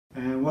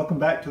and welcome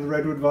back to the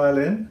Redwood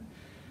Violin.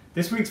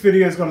 This week's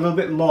video has got a little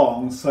bit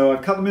long, so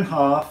I've cut them in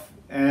half,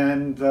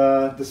 and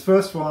this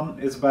first one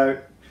is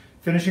about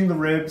finishing the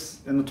ribs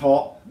in the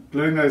top,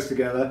 gluing those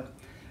together,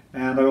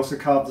 and I also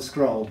carved the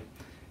scroll.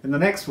 In the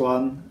next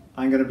one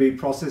I'm going to be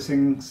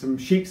processing some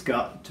sheep's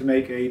gut to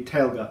make a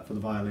tail gut for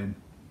the violin.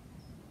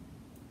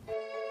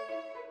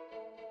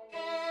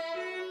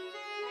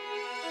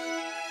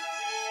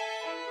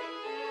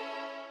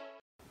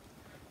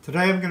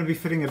 Today I'm going to be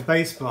fitting a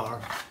bass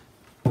bar.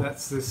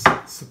 That's this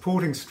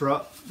supporting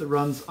strut that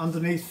runs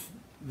underneath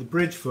the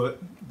bridge foot,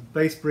 the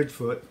bass bridge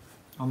foot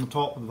on the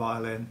top of the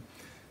violin.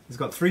 It's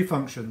got three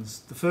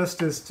functions. The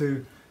first is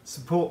to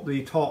support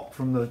the top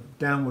from the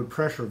downward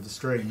pressure of the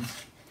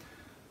strings.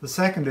 The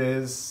second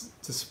is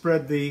to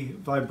spread the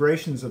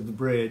vibrations of the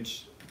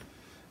bridge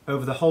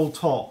over the whole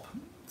top,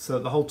 so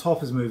that the whole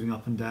top is moving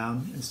up and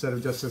down instead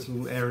of just this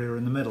little area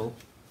in the middle.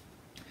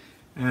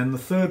 And the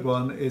third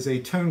one is a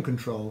tone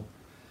control.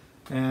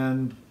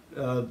 And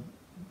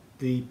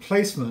the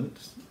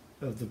placement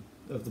of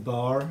the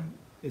bar,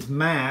 its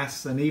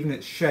mass, and even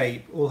its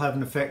shape all have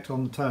an effect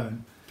on the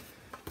tone.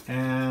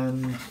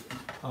 And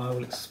I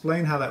will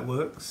explain how that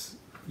works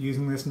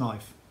using this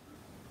knife.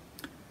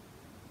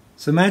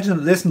 So imagine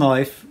that this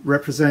knife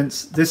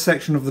represents this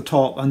section of the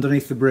top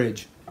underneath the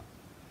bridge.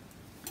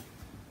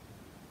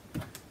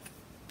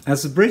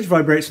 As the bridge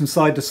vibrates from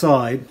side to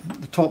side,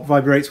 the top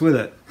vibrates with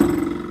it.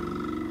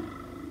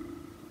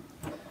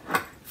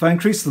 If I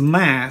increase the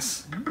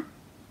mass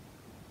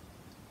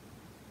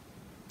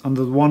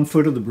under the 1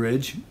 foot of the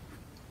bridge,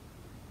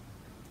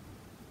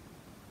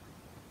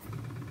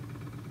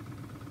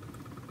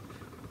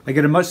 I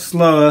get a much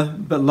slower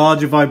but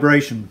larger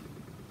vibration,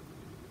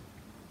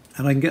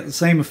 and I can get the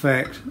same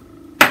effect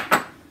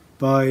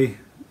by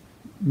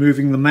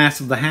moving the mass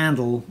of the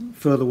handle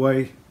further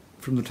away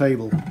from the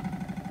table.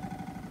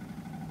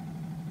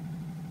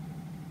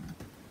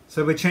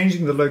 So by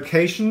changing the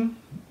location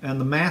and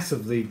the mass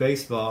of the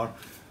bass bar,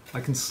 I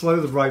can slow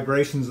the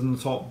vibrations in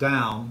the top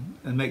down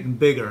and make them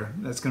bigger.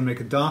 That's going to make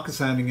a darker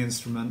sounding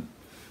instrument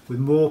with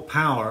more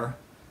power,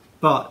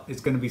 but it's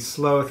going to be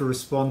slower to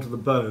respond to the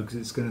bow because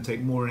it's going to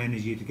take more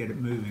energy to get it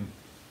moving.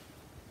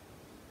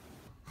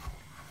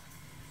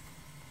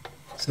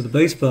 So the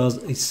bass bar is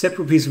a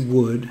separate piece of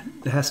wood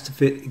that has to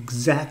fit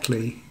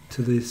exactly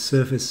to the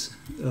surface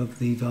of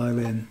the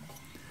violin.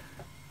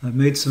 I've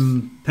made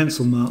some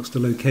pencil marks to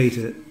locate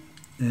it,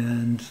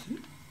 and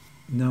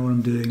now what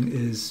I'm doing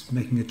is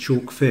making a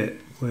chalk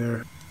fit,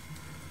 where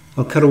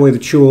I'll cut away the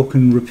chalk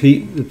and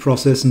repeat the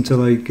process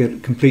until I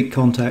get complete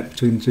contact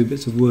between the two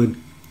bits of wood.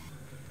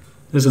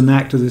 There's a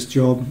knack to this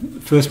job.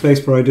 The first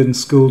bass bar I did in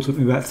school took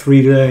me about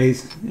 3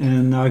 days,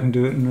 and now I can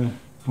do it in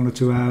 1 or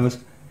 2 hours.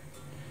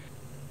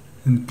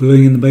 I'm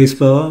gluing in the bass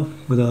bar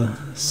with a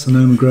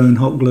Sonoma grown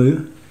hot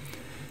glue.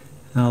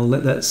 I'll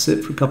let that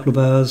sit for a couple of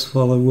hours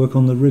while I work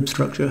on the rib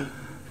structure.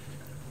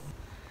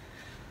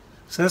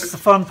 So that's the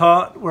fun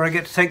part, where I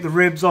get to take the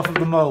ribs off of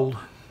the mould.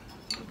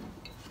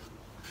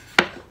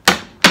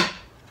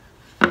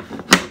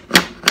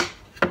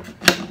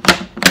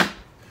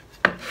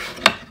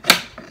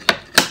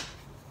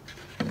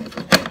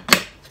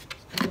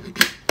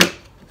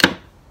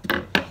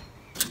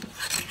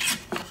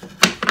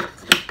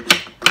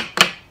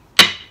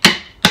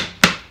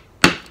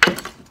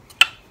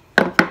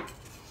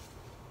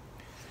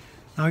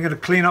 Now I'm going to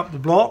clean up the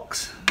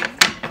blocks.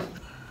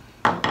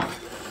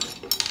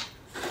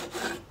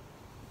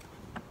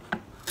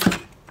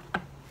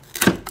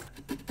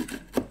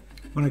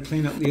 When I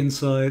clean up the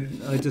inside,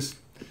 I just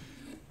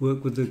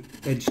work with the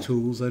edge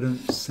tools. I don't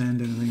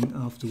sand anything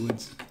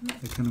afterwards.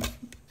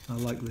 I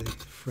like the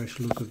fresh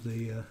look of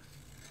the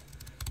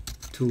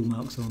tool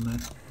marks on there.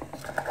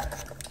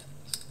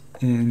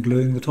 And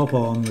gluing the top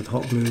on with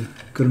hot glue.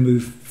 Got to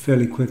move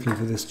fairly quickly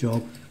for this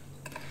job.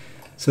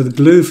 So the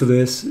glue for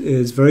this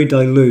is very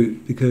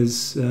dilute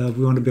because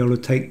we want to be able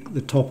to take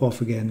the top off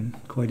again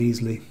quite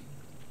easily.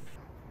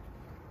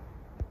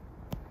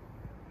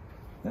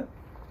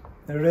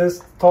 There it is,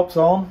 the top's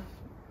on.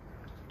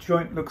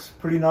 Joint looks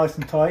pretty nice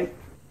and tight.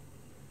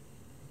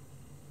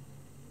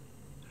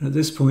 And at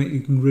this point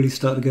you can really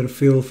start to get a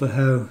feel for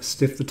how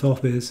stiff the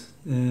top is,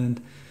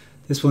 and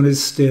this one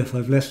is stiff.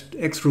 I've left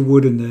extra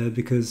wood in there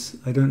because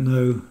I don't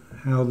know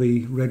how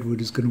the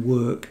redwood is going to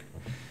work,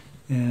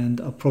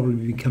 and I'll probably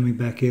be coming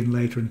back in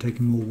later and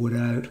taking more wood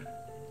out.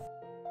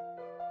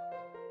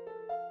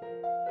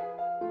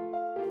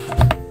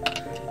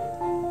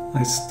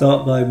 I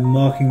start by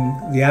marking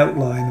the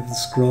outline of the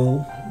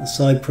scroll, the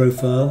side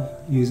profile,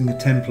 using a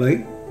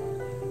template.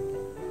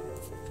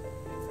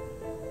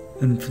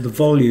 And for the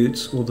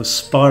volutes, or the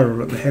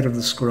spiral at the head of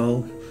the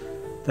scroll,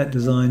 that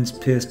design's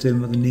pierced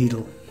in with a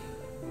needle.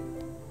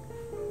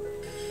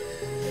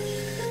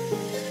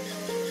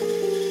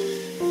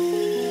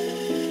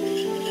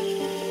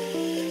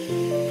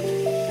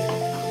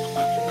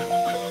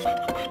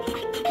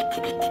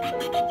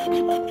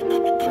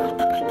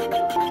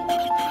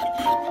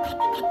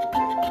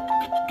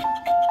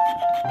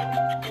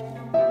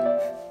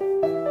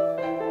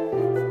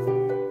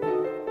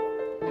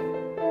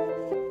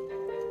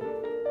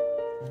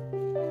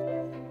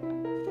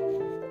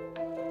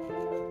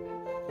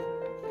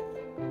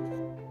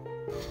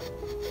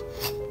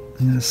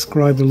 I'm going to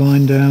scribe a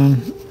line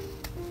down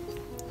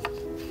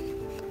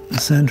the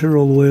centre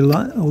all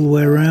the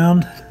way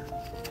around.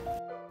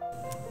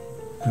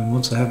 And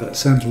once I have that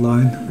centre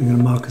line, I'm going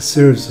to mark a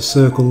series of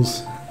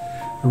circles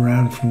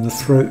around from the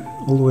throat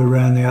all the way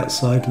around the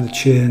outside to the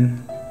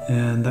chin,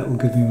 and that will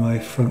give me my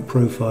front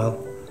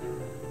profile.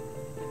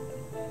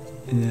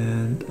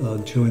 And I'll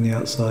join the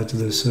outsides of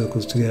those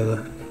circles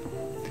together,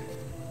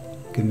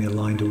 give me a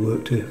line to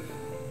work to.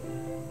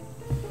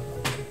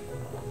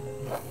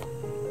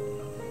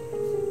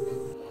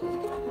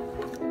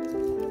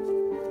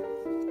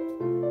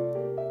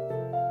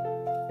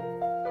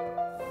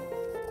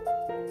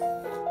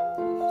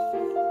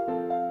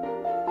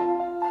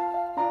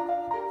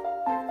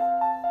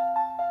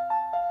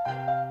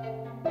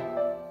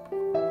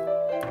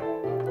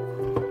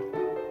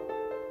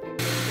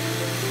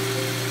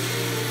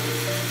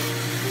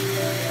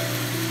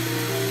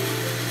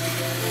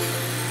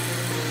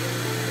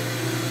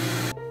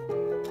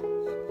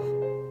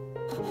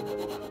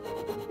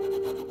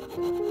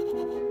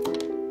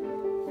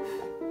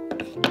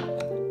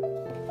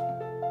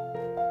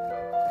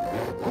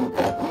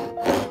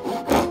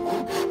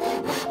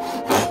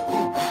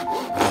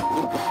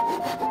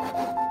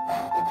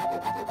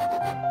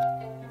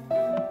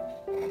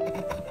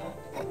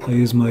 I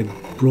use my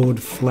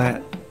broad,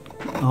 flat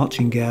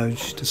arching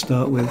gouge to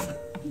start with.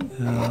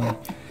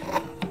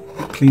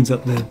 It cleans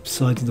up the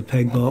sides of the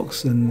peg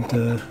box, and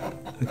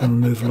I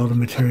can remove a lot of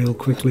material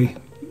quickly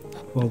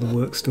while the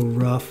work's still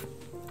rough.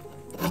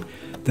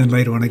 Then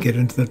later when I get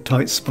into the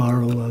tight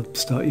spiral, I'll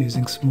start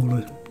using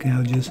smaller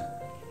gouges.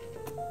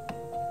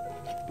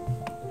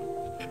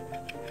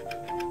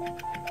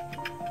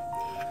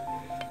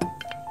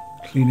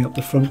 Cleaning up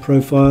the front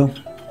profile.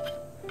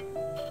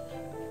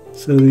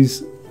 So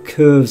these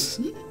curves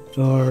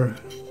are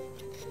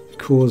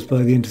caused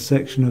by the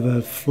intersection of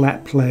a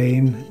flat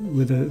plane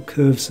with a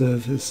curved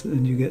surface,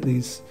 and you get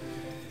these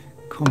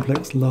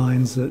complex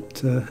lines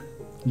that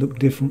look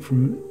different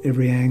from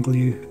every angle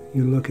you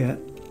look at.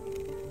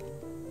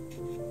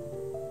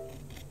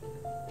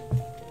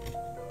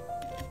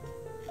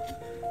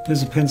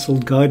 There's a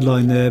penciled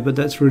guideline there, but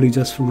that's really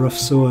just for rough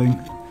sawing.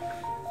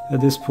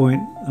 At this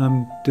point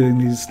I'm doing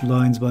these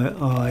lines by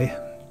eye.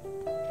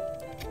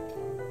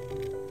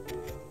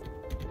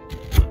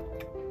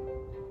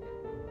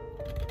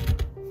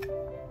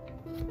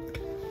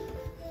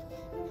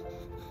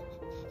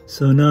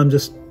 So now I'm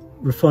just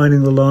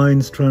refining the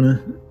lines, trying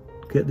to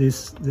get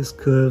this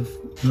curve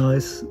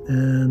nice,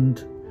 and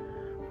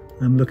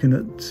I'm looking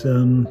at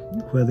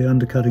where the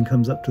undercutting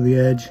comes up to the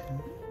edge,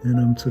 and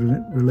I'm sort of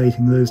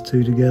relating those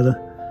two together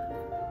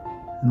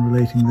and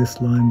relating this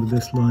line with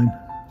this line.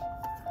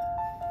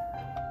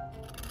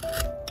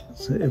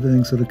 So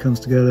everything sort of comes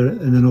together,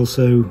 and then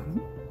also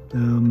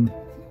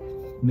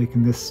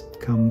making this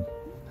come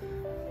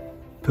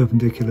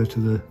perpendicular to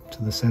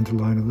the center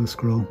line of the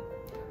scroll.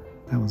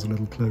 That one's a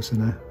little closer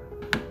now.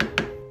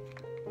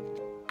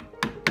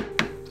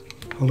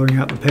 Hollowing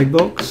out the peg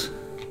box.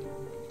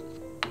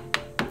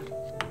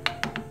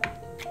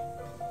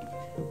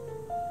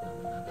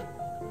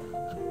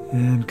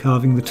 And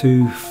carving the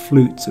two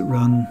flutes that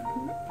run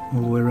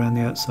all the way around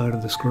the outside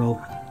of the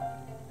scroll.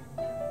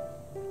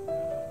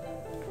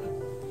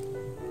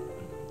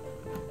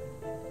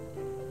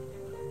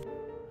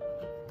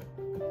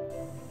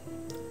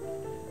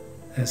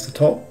 There's the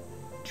top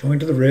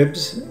joined to the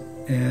ribs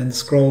and the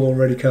scroll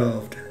already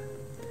carved.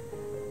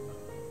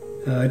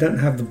 I don't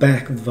have the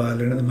back of the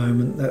violin at the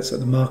moment. That's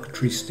at the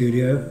Marquetry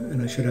studio, and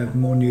I should have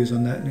more news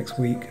on that next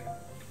week.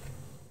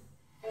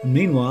 And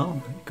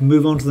meanwhile, you can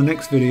move on to the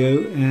next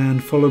video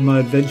and follow my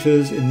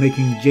adventures in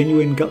making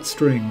genuine gut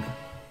string.